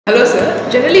Hello sir.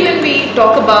 Generally when we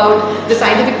talk about the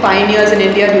scientific pioneers in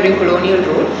India during colonial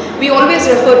rule, we always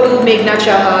refer to Meghna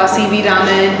Chaha, C.V.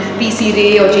 Raman, P.C.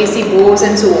 Ray or J.C. Bose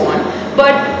and so on.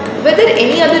 But were there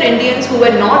any other Indians who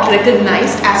were not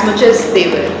recognized as much as they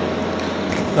were?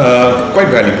 Quite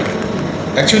valuable.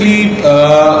 Actually,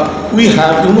 we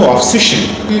have obsession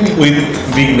with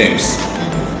big names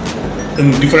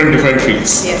in different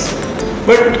fields. Yes.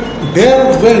 But there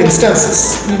were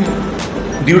instances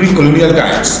during colonial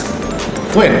times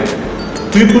when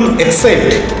people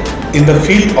excelled in the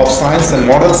field of science and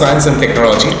modern science and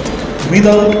technology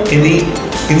without any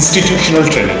institutional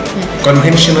training,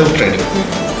 conventional training.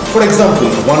 For example,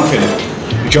 one fellow,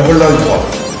 Jawaharlal Nehru,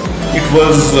 it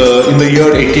was in the year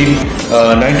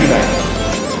 1899.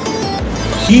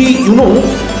 He,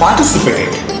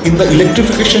 participated in the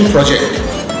electrification project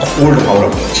of Old Howrah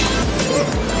Bridge,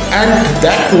 and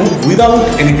that too without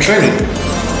any training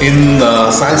in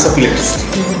science of electricity.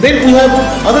 Then we have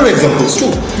other examples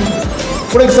too.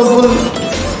 For example,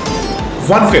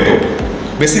 one fellow,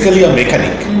 basically a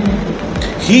mechanic,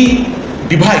 he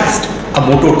devised a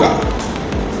motor car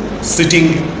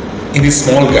sitting in his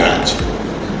small garage,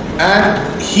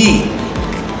 and he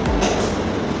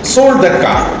sold that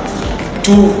car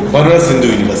to Banaras Hindu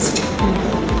University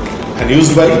and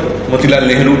used by Motilal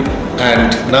Nehru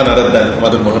and none other than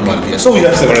Madan Mohan Malviya. So we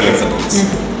have several examples.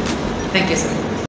 Thank you, sir.